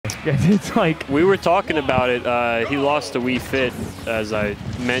It's like we were talking about it. He lost a wee fit, as I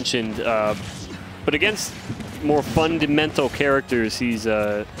mentioned, but against more fundamental characters, he's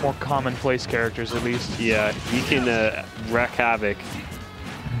more commonplace characters at least. Yeah, he can wreak havoc.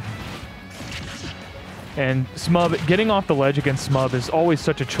 And smub, getting off the ledge against smub is always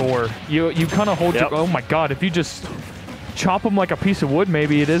such a chore. You kind of hold your, oh my god, if you just chop him like a piece of wood,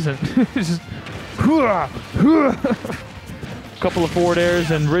 maybe it isn't. It's just couple of forward airs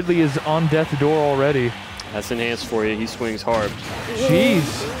and Ridley is on death's door already. That's enhanced for you. He swings hard.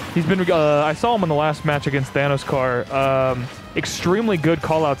 Jeez. He's been, I saw him in the last match against Thanos Car. Extremely good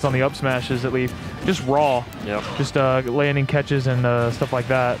callouts on the up smashes at least. Just raw. Yep. Just landing catches and stuff like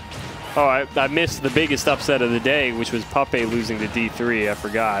that. Oh, I missed the biggest upset of the day, which was Puppet losing to D3. I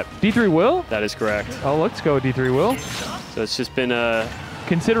forgot. D3 Will? That is correct. Oh, let's go D3 Will. So it's just been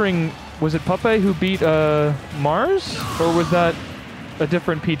considering, was it Puppet who beat Mars? Or was that a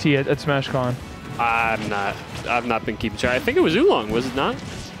different PT at SmashCon? I've not been keeping track. I think it was Oolong, was it not?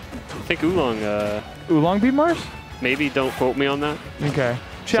 I think Oolong. Oolong beat Mars? Maybe, don't quote me on that. Okay.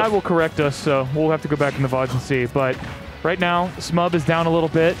 Chad will correct us, so we'll have to go back in the VODs and see. But right now, Smub is down a little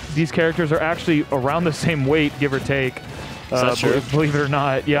bit. These characters are actually around the same weight, give or take. Is that true? Believe it or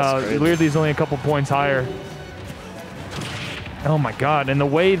not. Yeah, Ridley's only a couple points higher. Oh my god, and the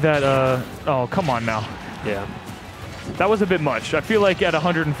way that, oh, come on now. Yeah. That was a bit much. I feel like at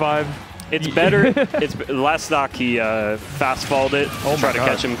 105... It's better. Last stock he fast-falled it. Try to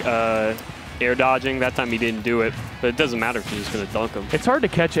catch him air dodging. That time he didn't do it, but it doesn't matter if you're just going to dunk him. It's hard to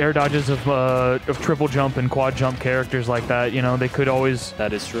catch air dodges of triple jump and quad jump characters like that. You know, they could always...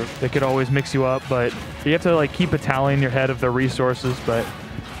 That is true. They could always mix you up, but you have to like keep a tally in your head of their resources. But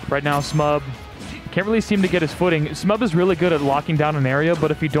right now, Smub can't really seem to get his footing. Smub is really good at locking down an area,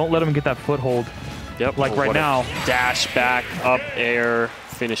 but if you don't let him get that foothold, like right now, dash back, up air,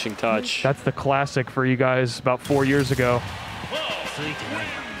 finishing touch. That's the classic for you guys about 4 years ago,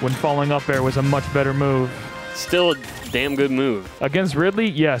 when falling up air was a much better move. Still a damn good move. Against Ridley,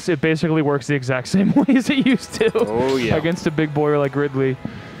 yes, it basically works the exact same way as it used to. Oh yeah. Against a big boy like Ridley.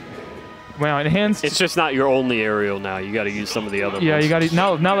 Wow, enhanced. It's just not your only aerial now. You got to use some of the other ones. Yeah, you got to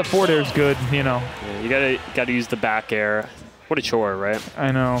now that forward air is good. You know. Yeah, you got to use the back air. What a chore, right?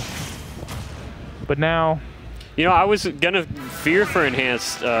 I know. But now. You know, I was going to fear for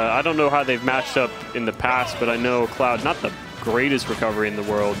enhanced. I don't know how they've matched up in the past, but I know Cloud, not the greatest recovery in the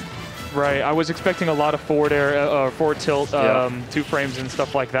world. Right. I was expecting a lot of forward air, forward tilt, two frames and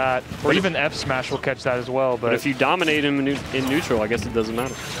stuff like that. Or even F smash will catch that as well. But if you dominate him in neutral, I guess it doesn't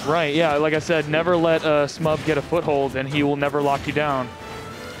matter. Right. Yeah. Like I said, never let Smub get a foothold, and he will never lock you down.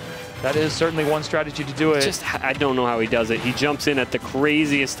 That is certainly one strategy to do it. I don't know how he does it. He jumps in at the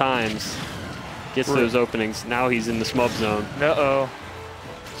craziest times. Gets those openings. Now he's in the Smub zone. Uh-oh.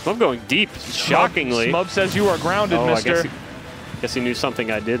 Smub going deep, shockingly. Smub says you are grounded, mister. I guess he knew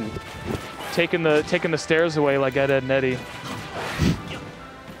something I didn't. Taking the stairs away like Ed, and Eddie.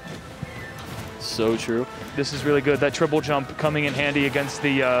 So true. This is really good. That triple jump coming in handy against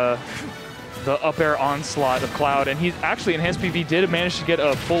the up air onslaught of Cloud. And he's actually, Enhanced PV did manage to get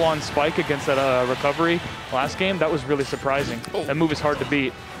a full-on spike against that recovery last game. That was really surprising. Oh. That move is hard to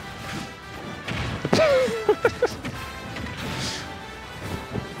beat.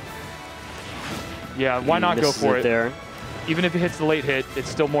 Yeah, why not go for it? There. Even if it hits the late hit, it's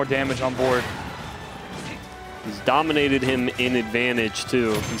still more damage on board. He's dominated him in advantage,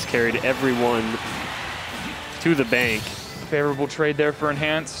 too. He's carried everyone to the bank. Favorable trade there for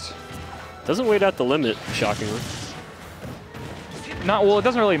Enhanced. Doesn't wait out the limit, shockingly. Well, it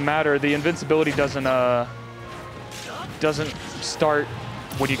doesn't really matter. The invincibility doesn't start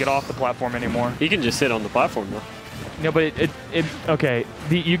when you get off the platform anymore. He can just sit on the platform, though. No, but okay.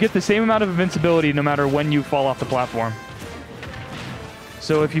 You get the same amount of invincibility no matter when you fall off the platform.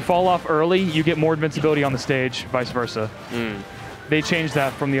 So if you fall off early, you get more invincibility on the stage, vice versa. They changed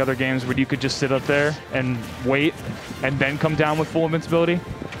that from the other games where you could just sit up there and wait and then come down with full invincibility.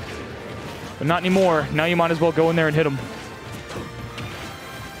 But not anymore. Now you might as well go in there and hit them.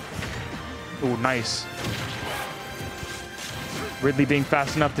 Ooh, nice. Ridley being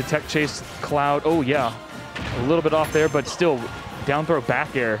fast enough to tech chase Cloud. Oh, yeah. A little bit off there, but still down throw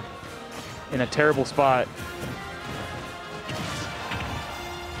back air in a terrible spot.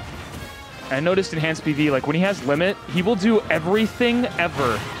 I noticed Enhanced PV, like when he has limit, he will do everything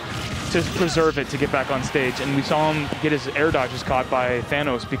ever to preserve it to get back on stage. And we saw him get his air dodges caught by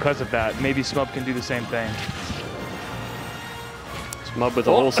Thanos because of that. Maybe Smub can do the same thing. Smub with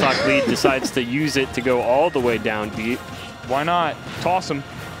a whole stock lead decides to use it to go all the way down deep. Why not? Toss him.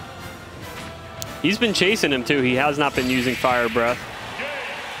 He's been chasing him too. He has not been using Fire Breath.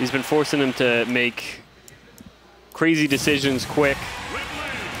 He's been forcing him to make crazy decisions quick.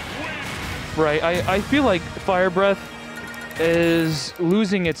 Right. I feel like Fire Breath is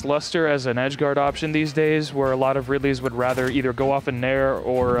losing its luster as an edge guard option these days, where a lot of Ridleys would rather either go off in Nair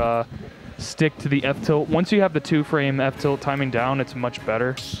or stick to the F-tilt. Once you have the 2-frame F-tilt timing down, it's much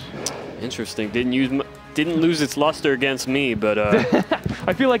better. Interesting. Didn't lose its luster against me, but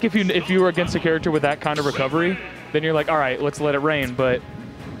I feel like if you were against a character with that kind of recovery, then you're like, all right, let's let it rain. But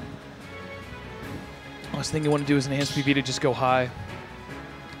I was thinking, want to do is enhanced PV to just go high.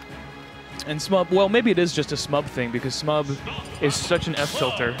 And smub, well, maybe it is just a smub thing because smub is such an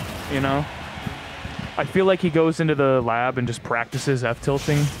F-tilter, you know? I feel like he goes into the lab and just practices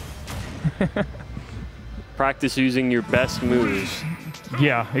F-tilting. Practice using your best moves.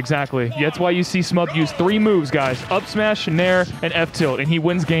 Yeah, exactly. That's why you see smub use 3 moves, guys. Up smash, nair, and F-tilt, and he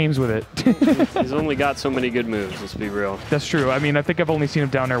wins games with it. He's only got so many good moves, let's be real. That's true. I mean, I think I've only seen him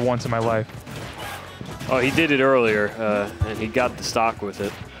down there once in my life. Oh, he did it earlier, and he got the stock with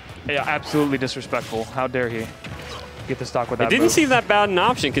it. Yeah, absolutely disrespectful. How dare he get the stock with that It didn't move. seem that bad an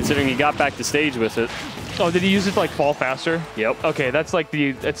option considering he got back to stage with it. Oh, did he use it to like fall faster? Yep. Okay, that's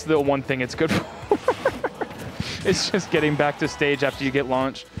the one thing it's good for. It's just getting back to stage after you get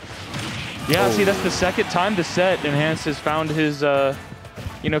launched. Yeah, see, that's the second time the set Enhanced has found his,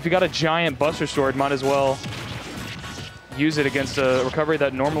 you know, if you got a giant Buster Sword, might as well use it against a recovery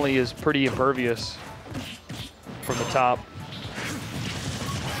that normally is pretty impervious from the top.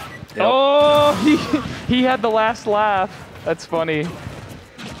 Yep. Oh, he had the last laugh. That's funny.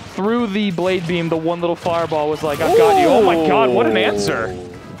 Through the blade beam, the one little fireball was like, I've got you. Oh my god, what an answer.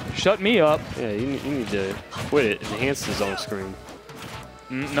 Shut me up. Yeah, you need to quit it. Enhance his own screen.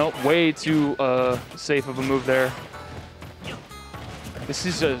 Nope, way too safe of a move there. This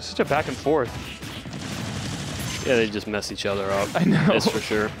is such a back and forth. Yeah, they just mess each other up. I know. That's for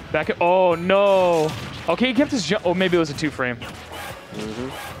sure. Oh no. Okay, he kept his jump. Oh, maybe it was a 2-frame.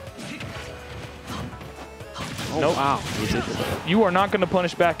 Oh, nope. Wow. You are not going to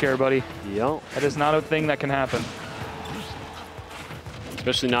punish back air, buddy. Yep. That is not a thing that can happen.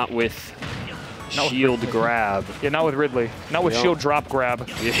 Especially not with shield grab. Yeah, not with Ridley. Not with shield drop grab.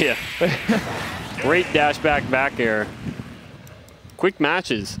 Yeah. Great dash back air. Quick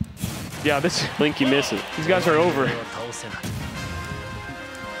matches. Yeah, this. Blink, you miss it. These guys are over.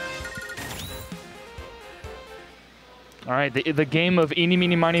 All right, the game of Eeny,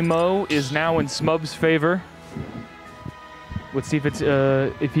 Meeny, Miny, Mo is now in Smub's favor. Let's see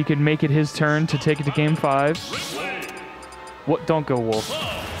if he can make it his turn to take it to game 5. What? Don't go Wolf.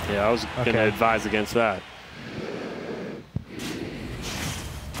 Yeah, I was going to advise against that.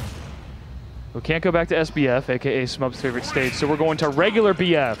 We can't go back to SBF, aka Smub's favorite stage, so we're going to regular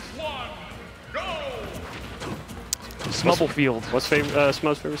BF. Smubble Field. What's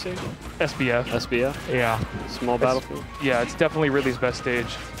Smub's favorite stage? SBF. SBF? Yeah. Small battlefield? Yeah, it's definitely Ridley's best stage.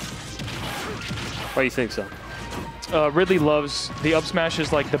 Why do you think so? Ridley loves the up smash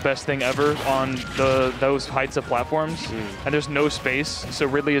is like the best thing ever on those heights of platforms, and there's no space, so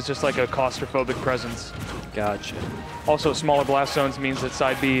Ridley is just like a claustrophobic presence. Gotcha. Also, smaller blast zones means that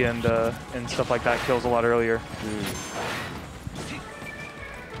side B and stuff like that kills a lot earlier.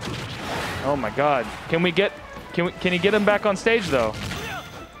 Oh my God! Can he get him back on stage though?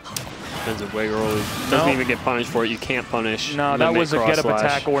 Depends it way early. Doesn't even get punished for it. You can't punish. No, that was a get up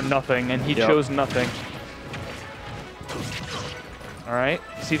attack or nothing, and he chose nothing. All right,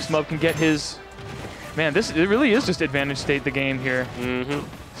 see if Smub can get his. Man, it really is just advantage state the game here.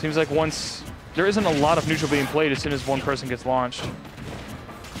 Seems like once there isn't a lot of neutral being played as soon as one person gets launched.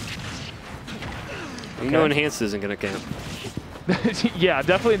 You know, Enhanced isn't gonna camp. Yeah,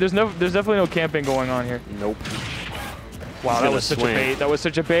 definitely. There's definitely no camping going on here. Nope. Wow, that was such a bait. That was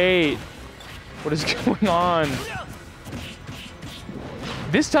such a bait. What is going on?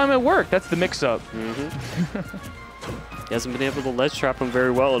 This time it worked. That's the mix-up. He hasn't been able to ledge trap him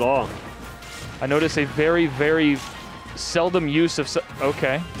very well at all. I notice a very, very seldom use of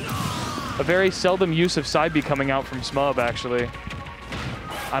a very seldom use of side B coming out from Smub. Actually,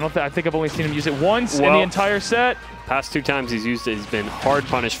 I think I've only seen him use it once in the entire set. Past 2 times he's used it, he's been hard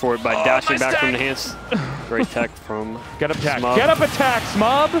punished for it by dashing back from the hands. Great tech from Get up attack. Smub. Get up attack,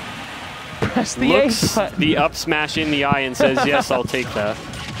 Smub. Press the Looks A button. the up smash in the eye and says, "Yes, I'll take that."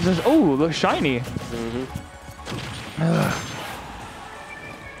 He says, "Oh, look shiny."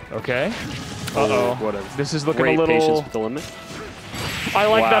 Okay. Whatever. This is looking Great a little. patience with the limit. I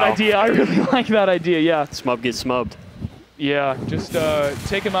like that idea. I really like that idea. Yeah. Smub gets smubbed. Yeah. Just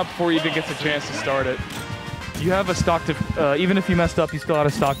take him out before he even gets a chance to start it. You have a stock to. Even if you messed up, you still had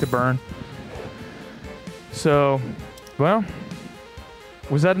a stock to burn. So, well,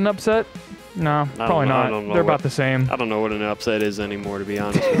 Was that an upset? No, probably not. They're about the same. I don't know what an upset is anymore, to be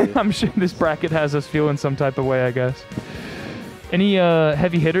honest with you. I'm sure this bracket has us feeling some type of way, I guess. Any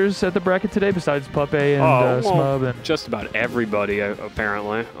heavy hitters at the bracket today besides Puppe and Smub? And just about everybody,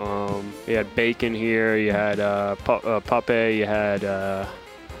 apparently. You had Bacon here. You had Puppe. You had... as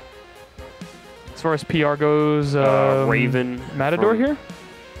far as PR goes... Raven. Matador here?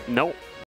 Nope.